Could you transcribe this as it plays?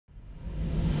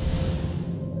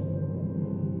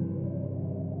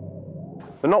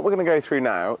The knot we're going to go through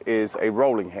now is a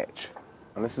rolling hitch,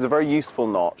 and this is a very useful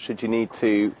knot should you need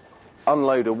to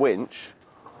unload a winch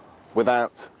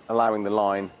without allowing the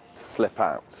line to slip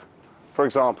out. For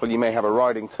example, you may have a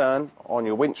riding turn on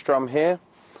your winch drum here,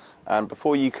 and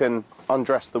before you can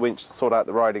undress the winch to sort out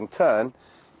the riding turn,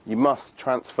 you must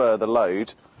transfer the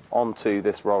load onto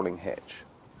this rolling hitch.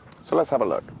 So let's have a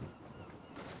look.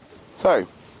 So,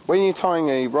 when you're tying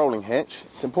a rolling hitch,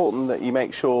 it's important that you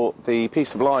make sure the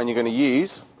piece of line you're going to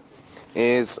use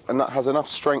has enough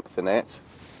strength in it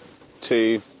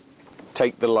to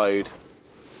take the load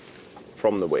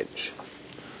from the winch.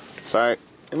 So,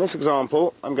 in this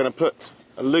example, I'm going to put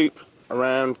a loop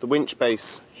around the winch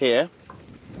base here,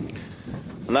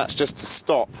 and that's just to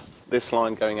stop this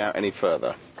line going out any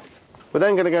further. We're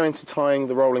then going to go into tying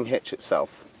the rolling hitch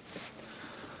itself.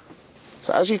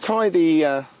 So as you tie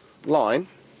the line,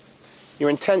 your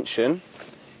intention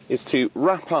is to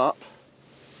wrap up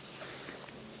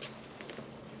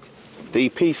the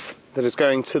piece that is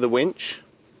going to the winch,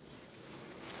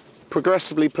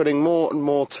 progressively putting more and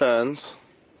more turns,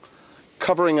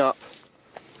 covering up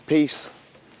the piece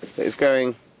that is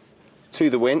going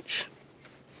to the winch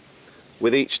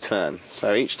with each turn.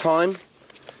 So each time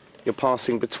you're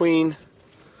passing between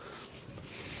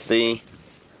the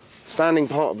standing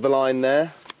part of the line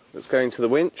there that's going to the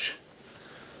winch,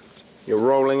 you're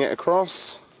rolling it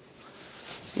across.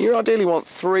 You ideally want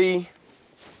 3,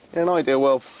 in an ideal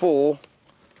world 4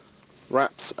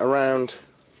 wraps around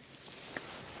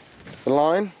the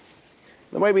line.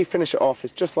 The way we finish it off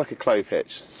is just like a clove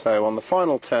hitch. So on the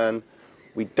final turn,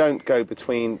 we don't go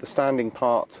between the standing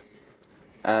part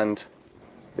and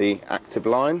the active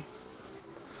line.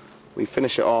 We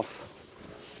finish it off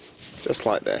just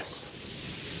like this.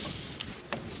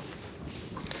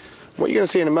 What you're going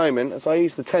to see in a moment, as I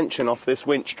ease the tension off this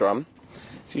winch drum,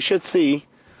 so you should see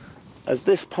as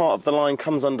this part of the line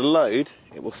comes under load,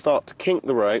 it will start to kink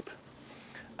the rope,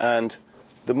 and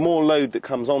the more load that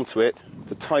comes onto it,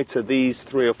 the tighter these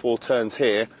 3 or 4 turns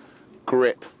here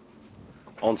grip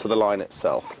onto the line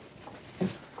itself.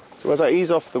 So as I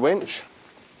ease off the winch,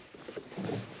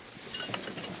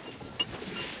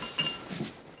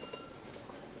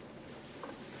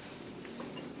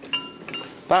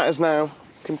 that is now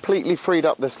completely freed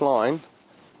up this line.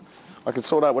 I can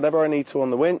sort out whatever I need to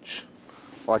on the winch,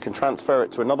 or I can transfer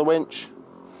it to another winch,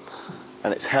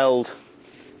 and it's held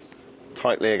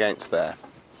tightly against there.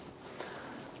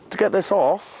 To get this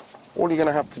off, all you're going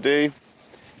to have to do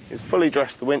is fully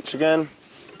dress the winch again,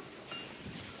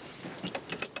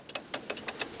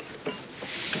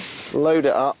 load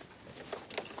it up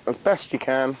as best you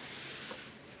can,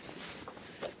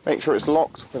 make sure it's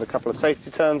locked with a couple of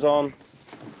safety turns on,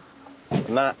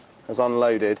 and that has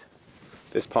unloaded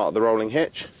this part of the rolling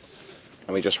hitch,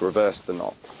 and we just reverse the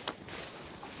knot.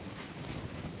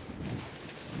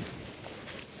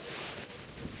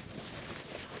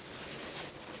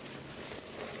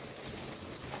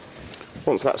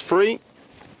 Once that's free,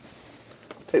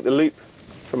 take the loop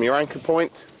from your anchor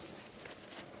point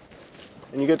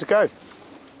and you're good to go.